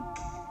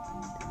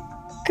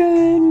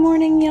Good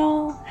morning,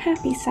 y'all.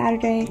 Happy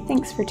Saturday.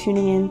 Thanks for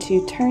tuning in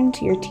to Turn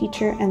to Your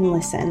Teacher and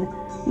Listen.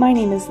 My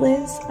name is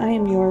Liz. I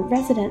am your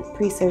resident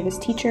pre-service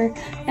teacher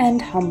and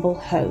humble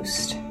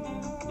host.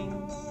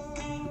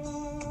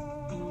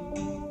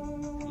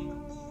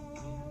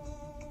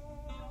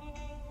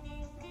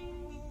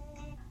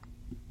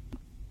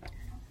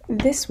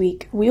 This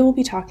week, we will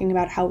be talking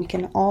about how we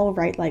can all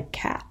write like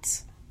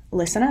cats.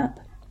 Listen up.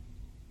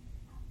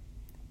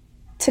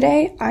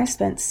 Today, I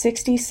spent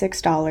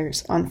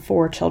 $66 on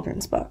 4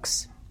 children's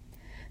books.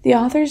 The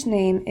author's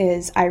name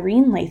is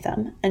Irene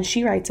Latham, and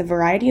she writes a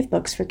variety of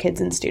books for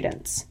kids and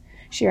students.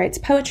 She writes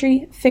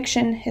poetry,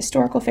 fiction,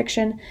 historical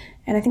fiction,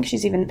 and I think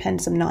she's even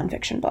penned some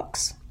nonfiction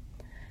books.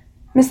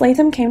 Miss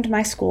Latham came to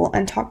my school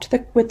and talked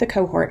with the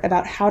cohort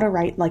about how to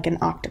write like an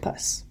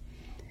octopus.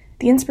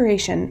 The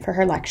inspiration for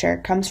her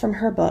lecture comes from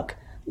her book,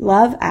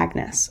 Love,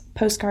 Agnes,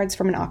 Postcards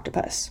from an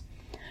Octopus,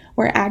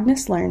 where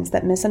Agnes learns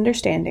that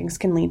misunderstandings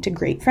can lead to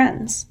great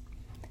friends.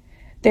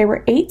 There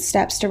were 8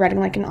 steps to writing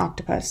like an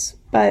octopus,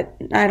 but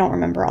I don't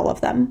remember all of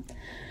them.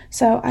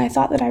 So I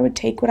thought that I would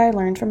take what I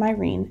learned from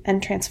Irene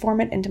and transform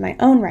it into my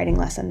own writing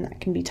lesson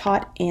that can be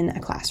taught in a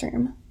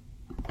classroom.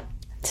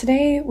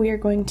 Today we are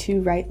going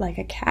to write like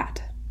a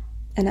cat.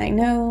 And I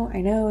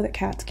know that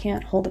cats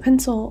can't hold a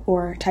pencil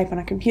or type on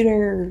a computer,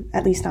 or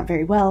at least not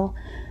very well,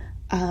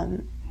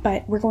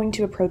 but we're going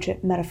to approach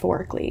it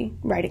metaphorically,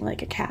 writing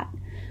like a cat.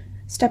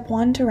 Step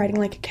 1 to writing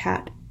like a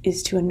cat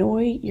is to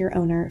annoy your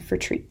owner for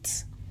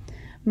treats.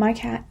 My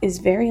cat is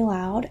very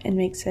loud and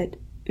makes it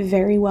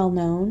very well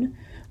known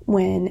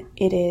when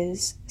it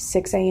is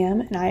 6 a.m.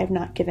 and I have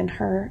not given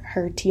her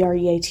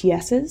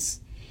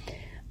TREATS's.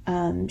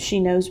 She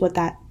knows what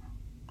that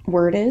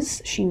word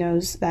is. She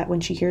knows that when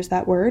she hears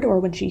that word or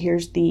when she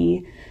hears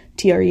the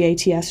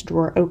TREATS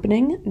drawer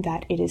opening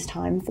that it is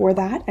time for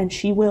that, and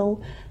she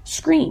will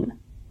scream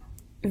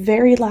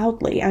very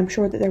loudly. I'm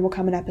sure that there will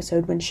come an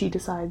episode when she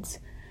decides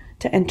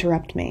to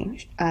interrupt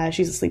me.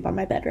 She's asleep on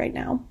my bed right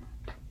now.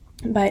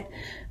 But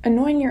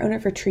annoying your owner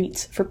for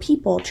treats for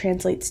people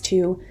translates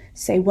to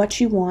say what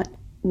you want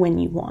when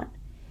you want.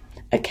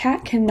 A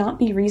cat cannot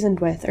be reasoned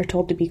with or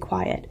told to be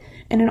quiet,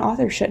 and an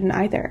author shouldn't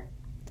either.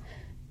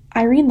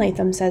 Irene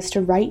Latham says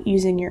to write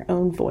using your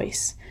own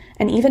voice,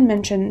 and even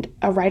mentioned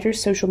a writer's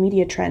social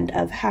media trend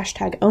of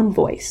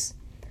 #ownvoice.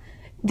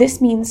 This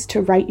means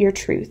to write your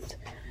truth.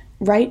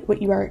 Write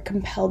what you are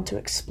compelled to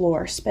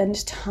explore.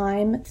 Spend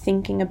time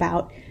thinking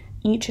about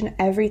each and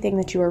everything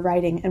that you are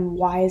writing and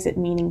why is it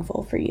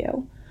meaningful for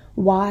you?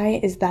 Why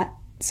is that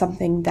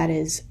something that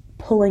is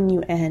pulling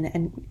you in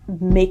and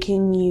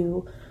making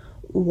you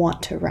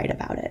want to write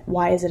about it?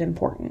 Why is it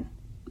important?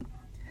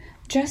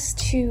 Just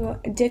to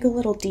dig a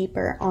little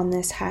deeper on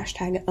this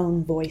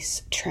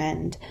 #ownvoice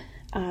trend,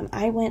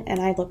 I went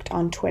and I looked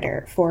on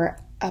Twitter for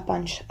a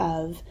bunch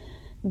of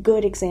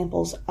good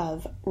examples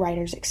of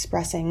writers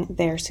expressing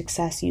their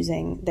success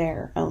using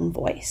their own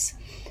voice.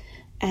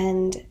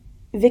 And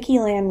Vicky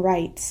Lan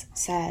Writes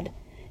said,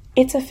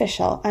 "It's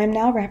official. I'm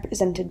now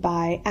represented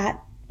by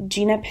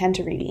 @Gina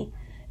Pantariti.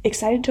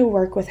 Excited to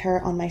work with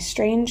her on my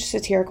strange,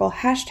 satirical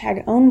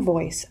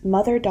 #ownvoice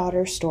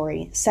mother-daughter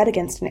story set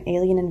against an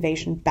alien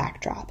invasion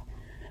backdrop.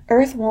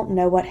 Earth won't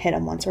know what hit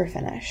 'em once we're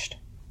finished."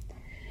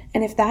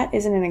 And if that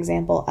isn't an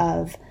example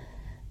of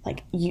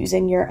like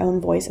using your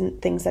own voice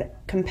and things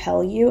that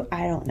compel you,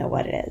 I don't know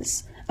what it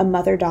is. A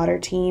mother-daughter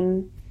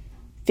team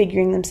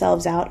figuring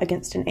themselves out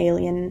against an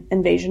alien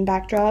invasion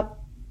backdrop,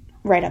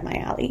 right up my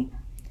alley.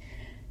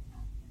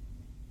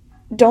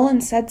 Dolan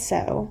Said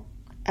So,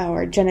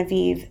 or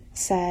Genevieve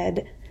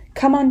said,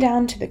 "Come on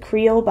down to the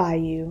Creole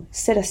Bayou,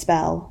 sit a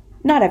spell.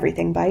 Not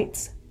everything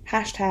bites.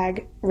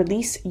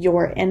 #release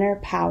your inner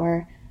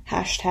power.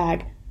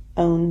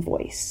 #own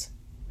voice."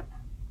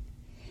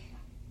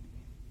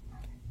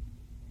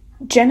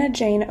 Jenna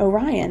Jane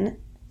Orion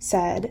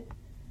said,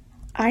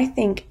 "I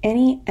think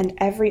any and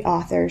every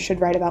author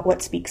should write about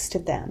what speaks to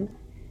them.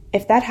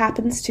 If that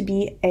happens to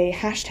be a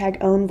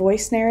 #own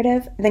voice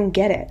narrative, then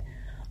get it.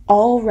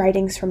 All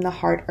writings from the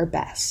heart are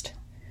best."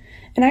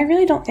 And I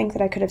really don't think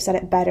that I could have said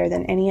it better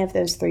than any of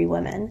those 3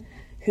 women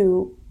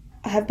who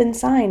have been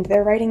signed.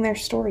 They're writing their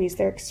stories,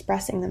 they're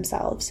expressing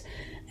themselves.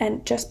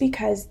 And just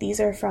because these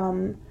are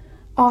from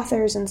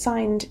authors and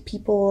signed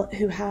people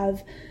who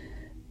have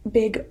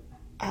big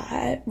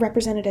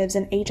representatives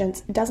and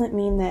agents doesn't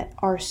mean that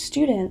our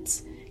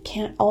students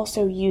can't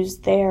also use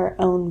their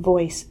own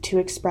voice to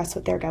express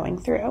what they're going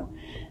through.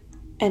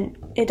 And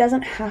it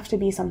doesn't have to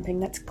be something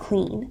that's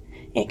clean.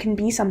 It can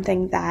be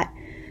something that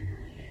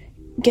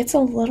gets a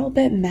little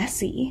bit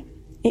messy.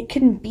 It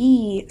can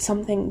be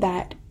something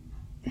that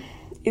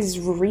is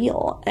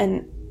real,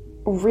 and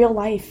real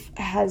life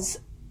has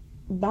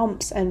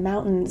bumps and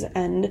mountains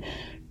and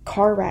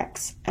car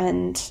wrecks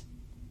and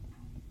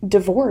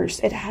divorce.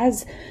 It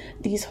has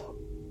these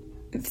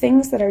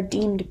things that are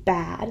deemed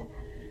bad,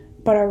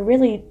 but are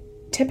really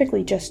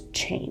typically just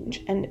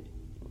change. And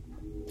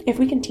if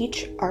we can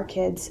teach our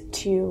kids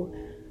to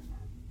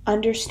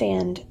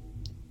understand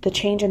the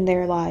change in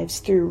their lives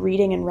through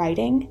reading and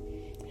writing,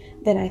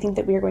 then I think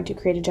that we are going to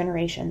create a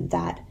generation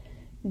that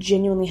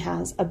genuinely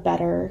has a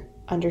better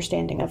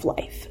understanding of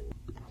life.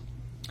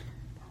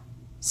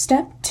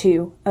 Step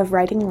 2 of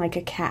writing like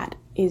a cat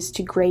is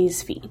to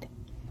graze feed.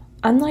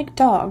 Unlike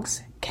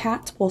dogs,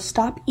 cats will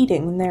stop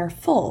eating when they're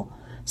full,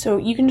 so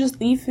you can just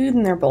leave food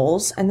in their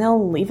bowls and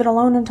they'll leave it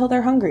alone until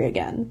they're hungry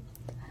again.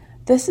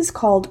 This is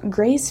called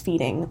graze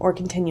feeding or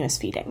continuous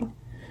feeding.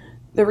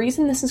 The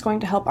reason this is going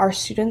to help our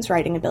students'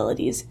 writing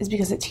abilities is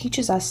because it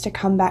teaches us to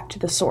come back to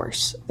the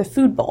source, the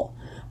food bowl,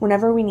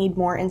 whenever we need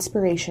more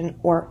inspiration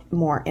or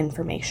more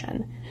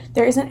information.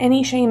 There isn't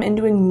any shame in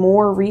doing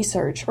more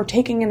research or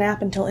taking a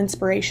nap until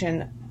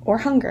inspiration or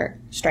hunger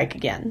strike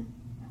again.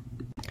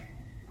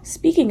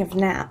 Speaking of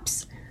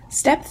naps,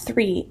 step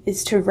 3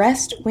 is to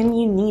rest when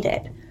you need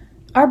it.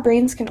 Our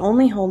brains can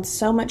only hold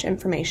so much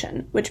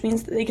information, which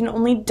means that they can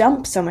only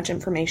dump so much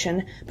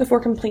information before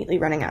completely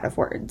running out of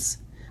words.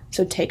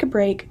 So take a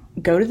break,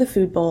 go to the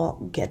food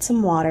bowl, get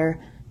some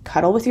water,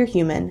 cuddle with your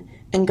human,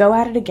 and go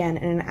at it again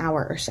in an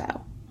hour or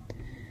so.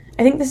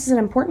 I think this is an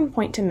important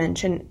point to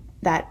mention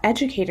that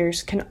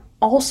educators can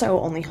also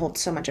only hold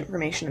so much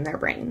information in their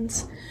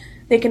brains.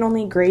 They can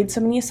only grade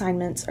so many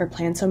assignments or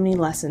plan so many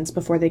lessons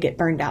before they get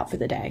burned out for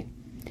the day.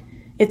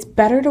 It's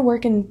better to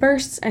work in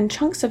bursts and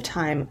chunks of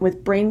time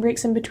with brain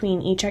breaks in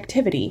between each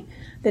activity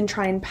than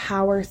try and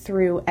power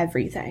through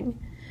everything.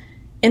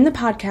 In the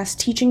podcast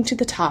Teaching to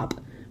the Top,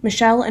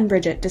 Michelle and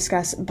Bridget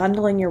discuss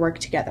bundling your work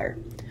together.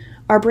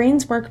 Our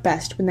brains work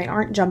best when they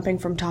aren't jumping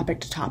from topic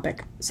to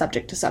topic,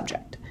 subject to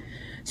subject.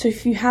 So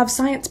if you have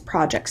science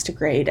projects to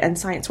grade and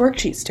science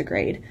worksheets to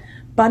grade,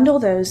 bundle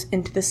those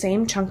into the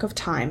same chunk of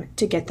time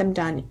to get them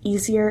done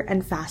easier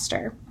and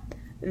faster.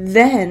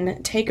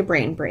 Then take a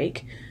brain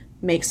break,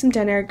 make some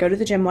dinner, go to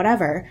the gym,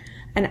 whatever,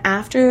 and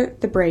after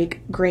the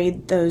break,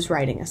 grade those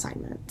writing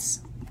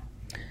assignments.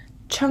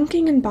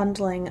 Chunking and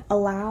bundling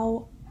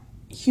allow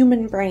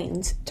human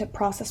brains to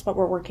process what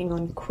we're working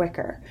on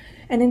quicker.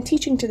 And in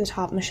Teaching to the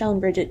Top, Michelle and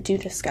Bridget do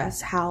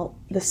discuss how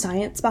the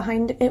science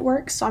behind it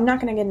works, so I'm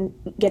not going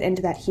to get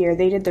into that here.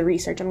 They did the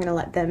research. I'm going to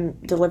let them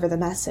deliver the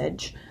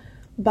message.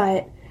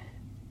 But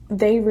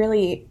they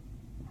really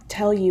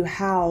tell you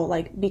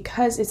how,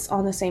 because it's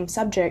on the same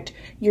subject,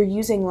 you're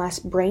using less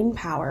brain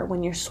power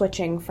when you're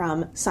switching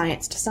from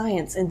science to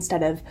science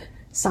instead of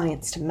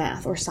science to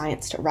math or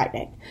science to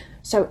writing.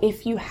 So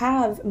if you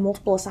have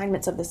multiple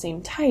assignments of the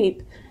same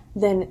type,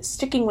 then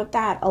sticking with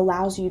that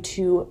allows you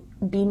to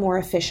be more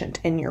efficient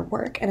in your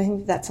work. And I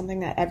think that's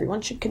something that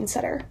everyone should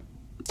consider.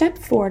 Step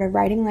 4 to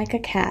writing like a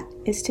cat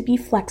is to be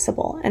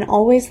flexible and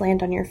always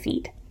land on your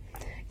feet.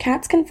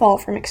 Cats can fall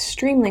from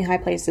extremely high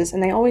places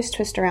and they always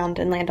twist around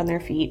and land on their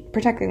feet,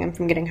 protecting them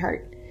from getting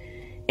hurt.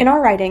 In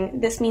our writing,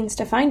 this means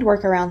to find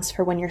workarounds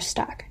for when you're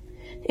stuck.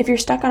 If you're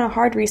stuck on a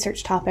hard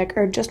research topic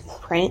or just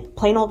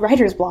plain old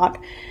writer's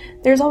block,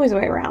 there's always a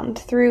way around,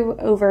 through,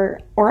 over,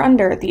 or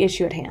under the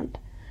issue at hand.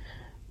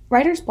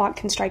 Writer's block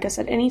can strike us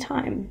at any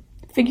time.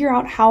 Figure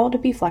out how to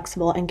be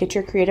flexible and get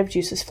your creative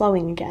juices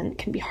flowing again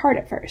can be hard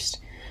at first,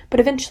 but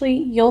eventually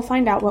you'll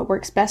find out what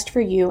works best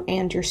for you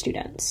and your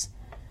students.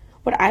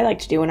 What I like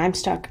to do when I'm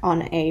stuck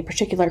on a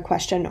particular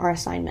question or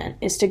assignment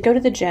is to go to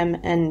the gym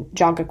and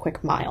jog a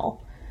quick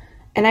mile.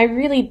 And I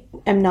really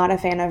am not a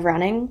fan of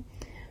running,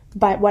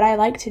 but what I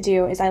like to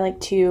do is I like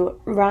to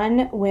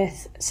run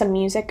with some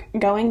music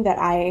going that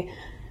I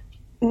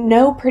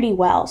know pretty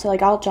well. So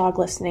I'll jog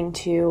listening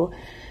to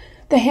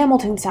the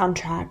Hamilton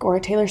soundtrack or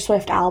a Taylor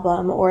Swift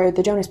album or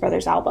the Jonas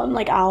Brothers album.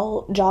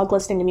 I'll jog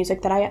listening to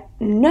music that I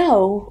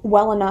know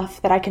well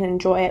enough that I can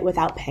enjoy it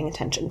without paying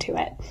attention to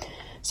it.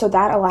 So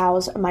that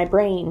allows my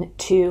brain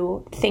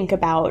to think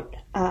about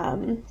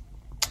the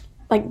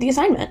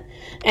assignment,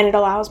 and it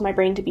allows my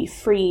brain to be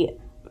free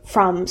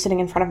from sitting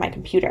in front of my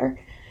computer.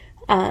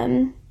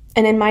 And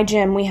in my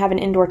gym, we have an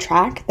indoor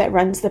track that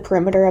runs the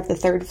perimeter of the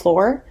 3rd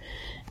floor,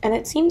 and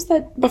it seems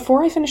that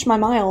before I finish my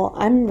mile,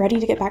 I'm ready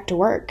to get back to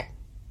work.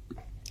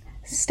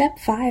 Step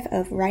 5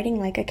 of writing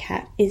like a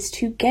cat is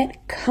to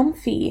get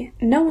comfy.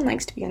 No one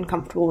likes to be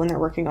uncomfortable when they're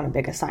working on a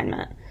big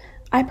assignment.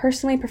 I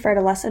personally prefer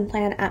to lesson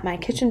plan at my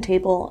kitchen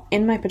table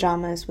in my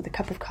pajamas with a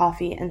cup of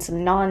coffee and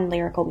some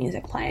non-lyrical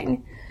music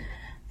playing.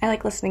 I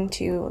like listening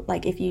to,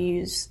 if you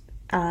use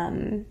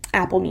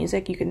Apple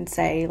Music, you can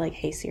say,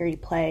 hey Siri,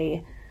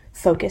 play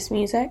focus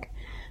music,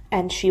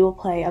 and she will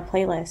play a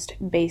playlist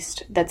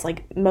that's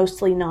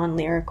mostly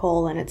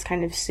non-lyrical, and it's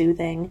kind of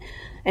soothing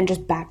and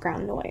just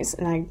background noise,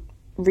 and I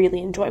really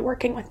enjoy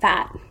working with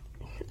that.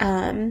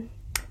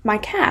 My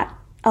cat,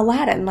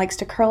 Aladdin, likes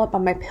to curl up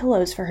on my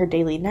pillows for her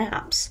daily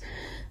naps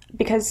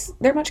because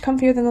they're much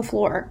comfier than the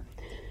floor.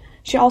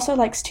 She also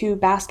likes to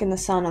bask in the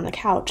sun on the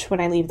couch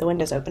when I leave the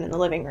windows open in the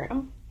living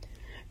room.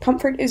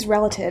 Comfort is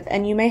relative,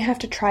 and you may have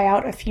to try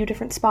out a few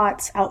different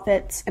spots,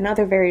 outfits, and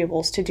other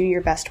variables to do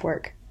your best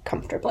work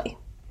comfortably.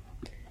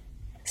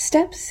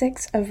 Step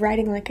 6 of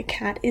writing like a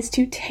cat is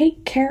to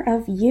take care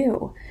of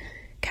you.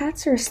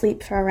 Cats are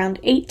asleep for around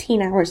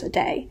 18 hours a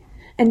day,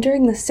 and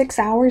during the 6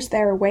 hours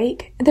they're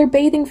awake, they're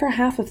bathing for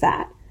half of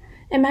that.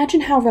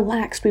 Imagine how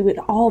relaxed we would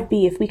all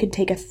be if we could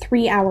take a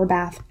 3-hour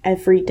bath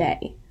every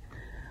day.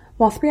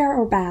 While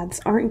 3-hour baths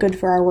aren't good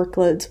for our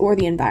workloads or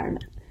the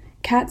environment,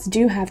 cats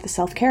do have the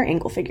self-care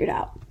angle figured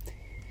out.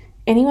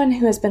 Anyone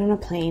who has been on a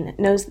plane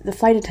knows that the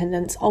flight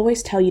attendants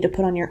always tell you to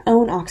put on your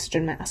own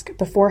oxygen mask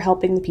before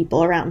helping the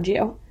people around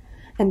you.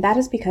 And that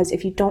is because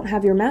if you don't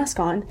have your mask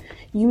on,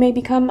 you may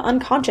become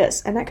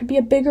unconscious, and that could be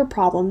a bigger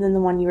problem than the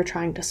one you were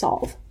trying to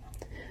solve.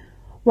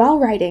 While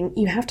writing,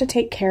 you have to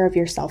take care of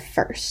yourself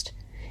first.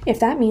 If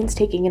that means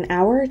taking an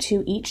hour or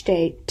two each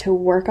day to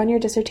work on your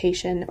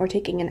dissertation or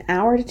taking an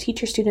hour to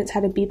teach your students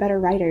how to be better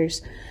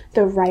writers,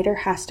 the writer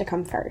has to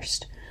come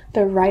first.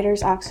 The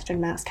writer's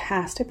oxygen mask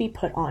has to be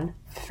put on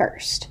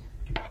first.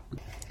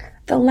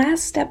 The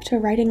last step to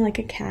writing like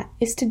a cat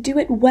is to do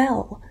it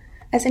well.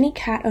 As any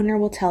cat owner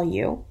will tell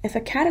you, if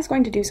a cat is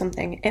going to do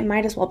something, it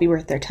might as well be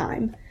worth their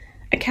time.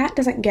 A cat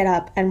doesn't get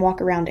up and walk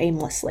around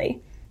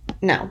aimlessly.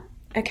 No,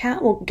 a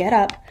cat will get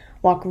up,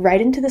 walk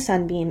right into the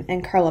sunbeam,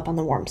 and curl up on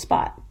the warm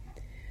spot.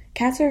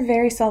 Cats are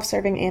very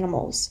self-serving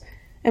animals,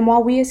 and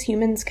while we as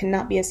humans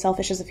cannot be as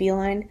selfish as a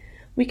feline,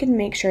 we can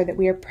make sure that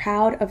we are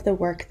proud of the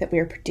work that we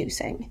are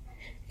producing.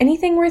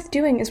 Anything worth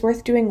doing is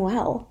worth doing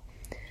well.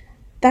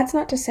 That's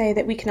not to say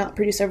that we cannot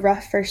produce a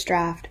rough first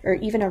draft or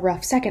even a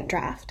rough second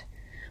draft,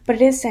 but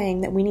it is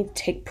saying that we need to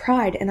take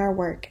pride in our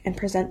work and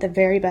present the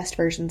very best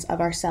versions of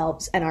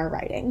ourselves and our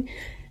writing,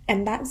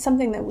 and that's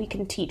something that we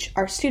can teach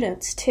our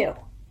students too.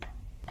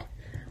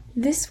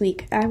 This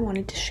week, I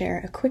wanted to share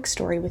a quick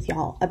story with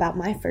y'all about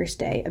my first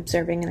day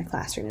observing in a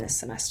classroom this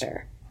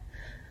semester.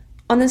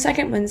 On the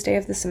second Wednesday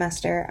of the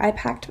semester, I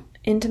packed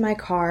into my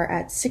car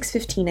at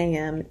 6:15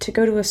 a.m. to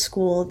go to a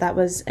school that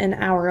was an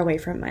hour away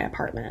from my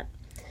apartment.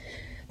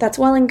 That's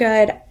well and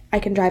good. I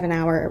can drive an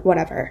hour,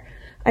 whatever.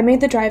 I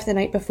made the drive the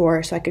night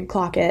before so I could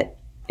clock it.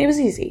 It was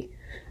easy.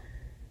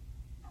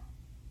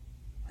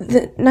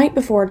 The night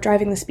before,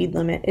 driving the speed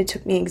limit, it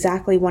took me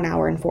exactly 1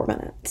 hour and 4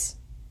 minutes.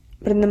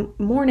 But in the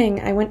morning,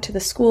 I went to the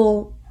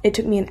school. It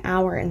took me an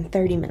hour and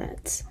 30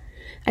 minutes.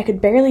 I could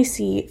barely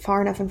see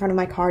far enough in front of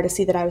my car to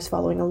see that I was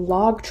following a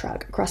log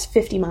truck across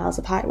 50 miles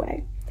of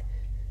highway.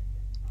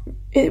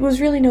 It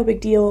was really no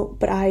big deal,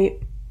 but I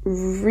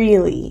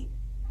really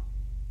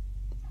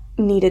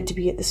needed to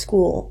be at the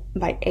school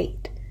by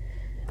 8.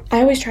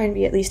 I always try and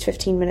be at least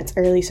 15 minutes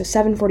early, so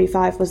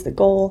 7:45 was the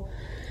goal,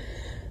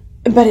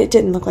 but it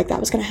didn't look like that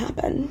was going to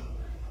happen.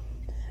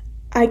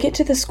 I get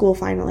to the school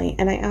finally,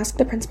 and I ask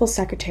the principal's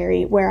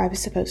secretary where I was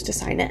supposed to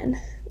sign in.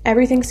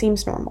 Everything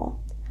seems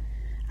normal.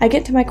 I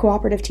get to my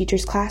cooperative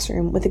teacher's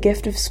classroom with a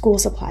gift of school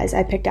supplies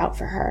I picked out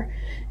for her,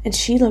 and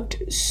she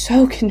looked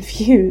so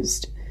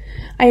confused.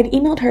 I had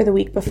emailed her the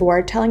week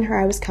before telling her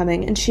I was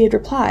coming, and she had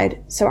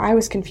replied, so I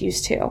was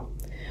confused too.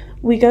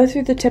 We go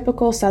through the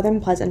typical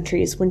Southern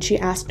pleasantries when she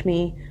asked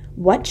me,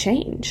 what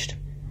changed?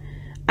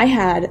 I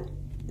had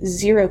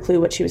zero clue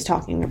what she was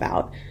talking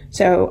about,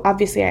 so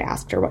obviously I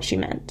asked her what she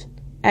meant,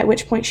 at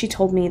which point she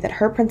told me that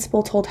her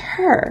principal told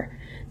her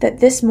that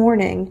this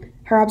morning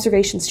her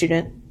observation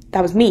student,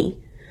 that was me,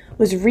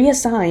 was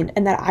reassigned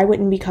and that I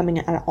wouldn't be coming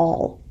at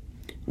all.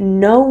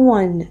 No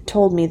one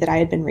told me that I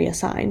had been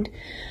reassigned,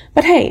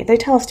 but hey, they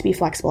tell us to be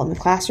flexible in the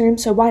classroom,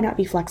 so why not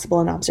be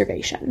flexible in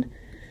observation?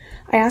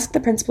 I asked the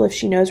principal if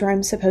she knows where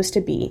I'm supposed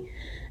to be,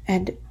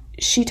 and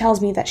she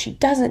tells me that she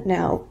doesn't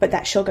know, but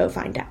that she'll go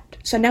find out.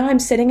 So now I'm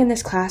sitting in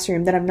this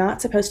classroom that I'm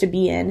not supposed to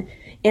be in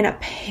a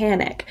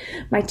panic.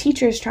 My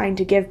teacher is trying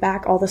to give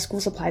back all the school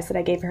supplies that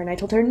I gave her, and I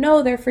told her,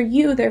 no, they're for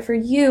you, they're for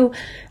you.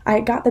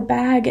 I got the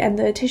bag and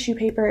the tissue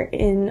paper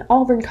in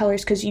Auburn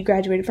colors because you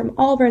graduated from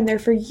Auburn, they're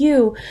for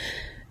you.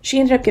 She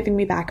ended up giving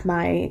me back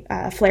my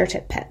flare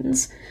tip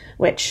pens,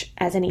 which,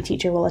 as any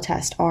teacher will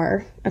attest,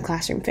 are a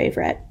classroom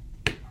favorite.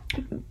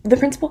 The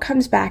principal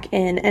comes back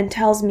in and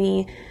tells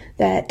me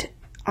that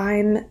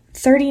I'm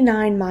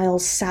 39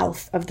 miles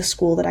south of the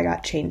school that I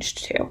got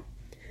changed to.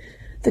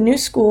 The new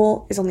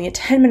school is only a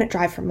 10-minute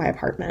drive from my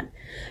apartment,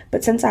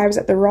 but since I was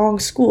at the wrong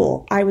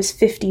school, I was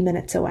 50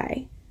 minutes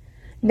away.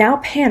 Now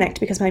panicked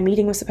because my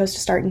meeting was supposed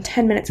to start in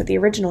 10 minutes at the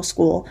original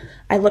school,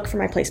 I look for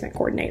my placement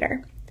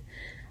coordinator.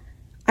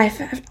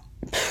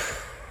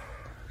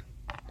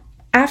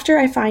 After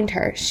I find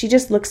her, she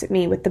just looks at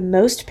me with the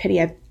most pity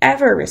I've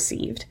ever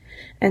received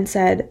and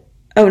said,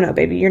 oh no,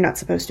 baby, you're not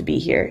supposed to be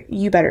here.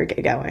 You better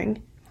get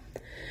going.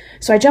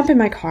 So I jump in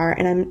my car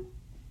and I'm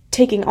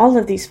taking all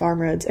of these farm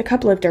roads, a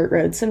couple of dirt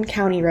roads, some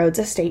county roads,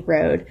 a state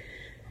road.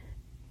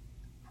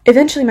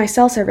 Eventually my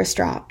cell service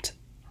dropped,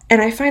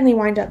 and I finally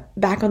wind up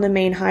back on the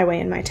main highway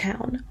in my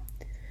town.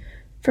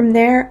 From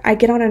there, I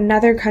get on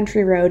another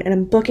country road and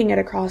I'm booking it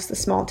across the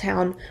small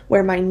town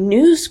where my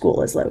new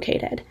school is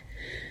located.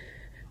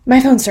 My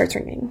phone starts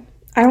ringing.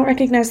 I don't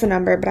recognize the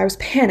number, but I was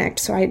panicked,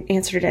 so I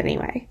answered it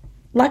anyway.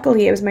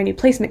 Luckily, it was my new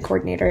placement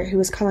coordinator who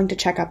was calling to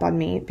check up on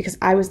me because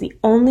I was the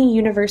only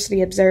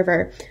university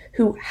observer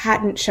who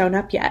hadn't shown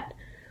up yet.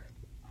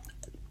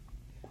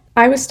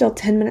 I was still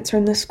 10 minutes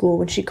from the school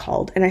when she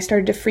called, and I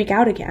started to freak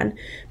out again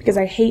because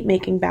I hate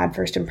making bad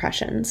first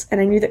impressions, and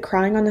I knew that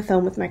crying on the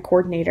phone with my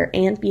coordinator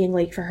and being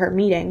late for her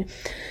meeting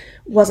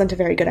wasn't a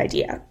very good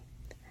idea.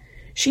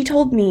 She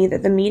told me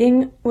that the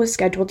meeting was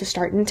scheduled to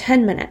start in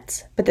 10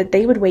 minutes, but that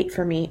they would wait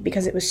for me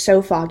because it was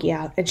so foggy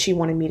out and she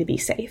wanted me to be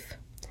safe.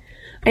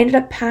 I ended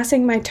up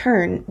passing my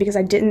turn because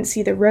I didn't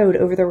see the road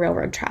over the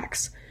railroad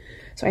tracks.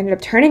 So I ended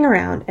up turning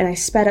around and I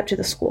sped up to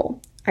the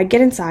school. I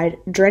get inside,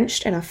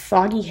 drenched in a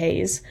foggy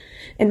haze,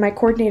 and my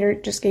coordinator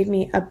just gave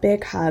me a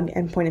big hug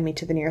and pointed me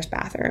to the nearest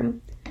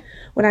bathroom.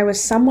 When I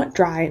was somewhat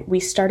dry, we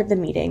started the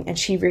meeting and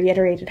she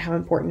reiterated how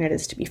important it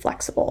is to be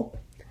flexible.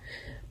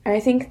 I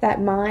think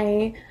that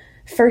my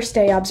first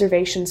day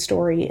observation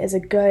story is a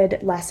good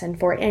lesson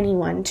for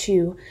anyone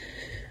to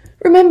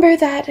remember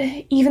that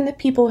even the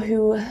people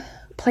who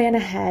plan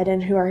ahead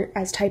and who are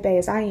as type A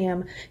as I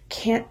am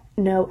can't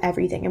know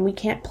everything, and we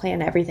can't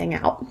plan everything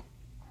out.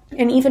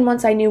 And even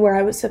once I knew where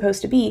I was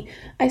supposed to be,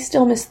 I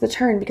still missed the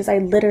turn because I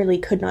literally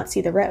could not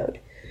see the road.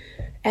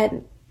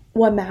 And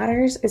what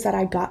matters is that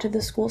I got to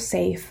the school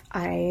safe.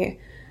 My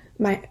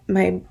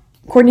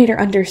coordinator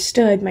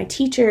understood, my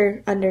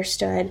teacher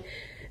understood,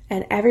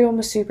 and everyone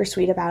was super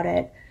sweet about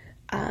it.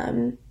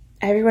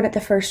 Everyone at the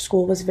first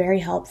school was very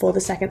helpful.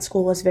 The second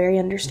school was very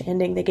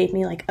understanding. They gave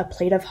me like a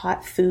plate of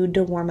hot food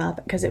to warm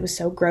up because it was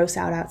so gross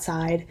out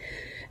outside.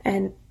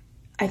 And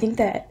I think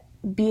that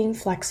being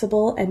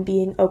flexible and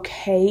being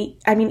okay,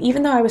 I mean,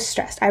 even though I was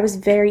stressed, I was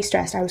very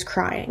stressed, I was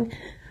crying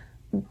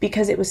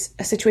because it was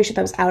a situation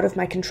that was out of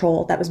my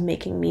control that was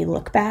making me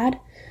look bad.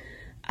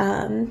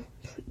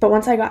 But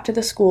once I got to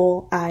the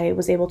school, I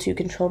was able to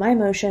control my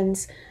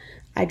emotions.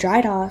 I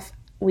dried off.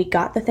 We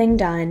got the thing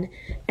done.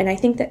 And I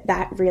think that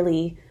that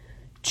really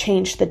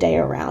changed the day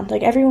around.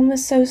 Like, everyone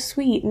was so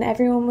sweet and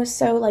everyone was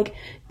so like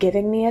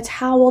giving me a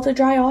towel to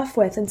dry off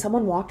with, and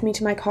someone walked me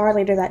to my car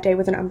later that day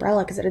with an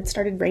umbrella because it had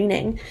started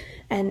raining.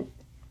 And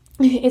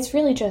it's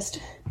really just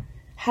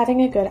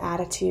having a good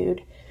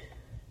attitude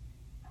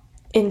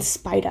in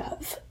spite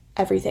of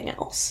everything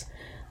else.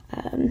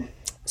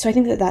 So I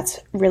think that that's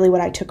really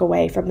what I took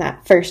away from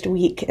that first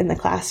week in the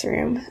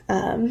classroom.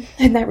 And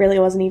that really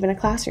wasn't even a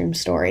classroom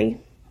story.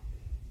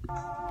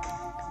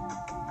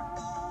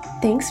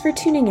 Thanks for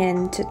tuning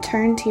in to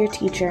Turn to Your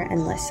Teacher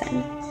and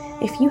Listen.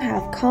 If you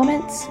have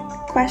comments,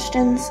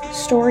 questions,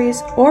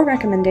 stories, or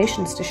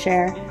recommendations to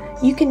share,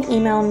 you can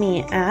email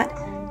me at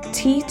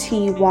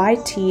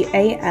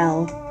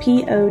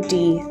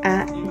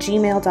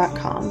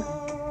ttytalpod@gmail.com.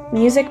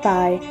 Music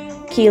by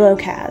Kilo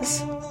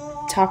Kaz.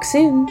 Talk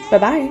soon.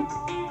 Bye-bye.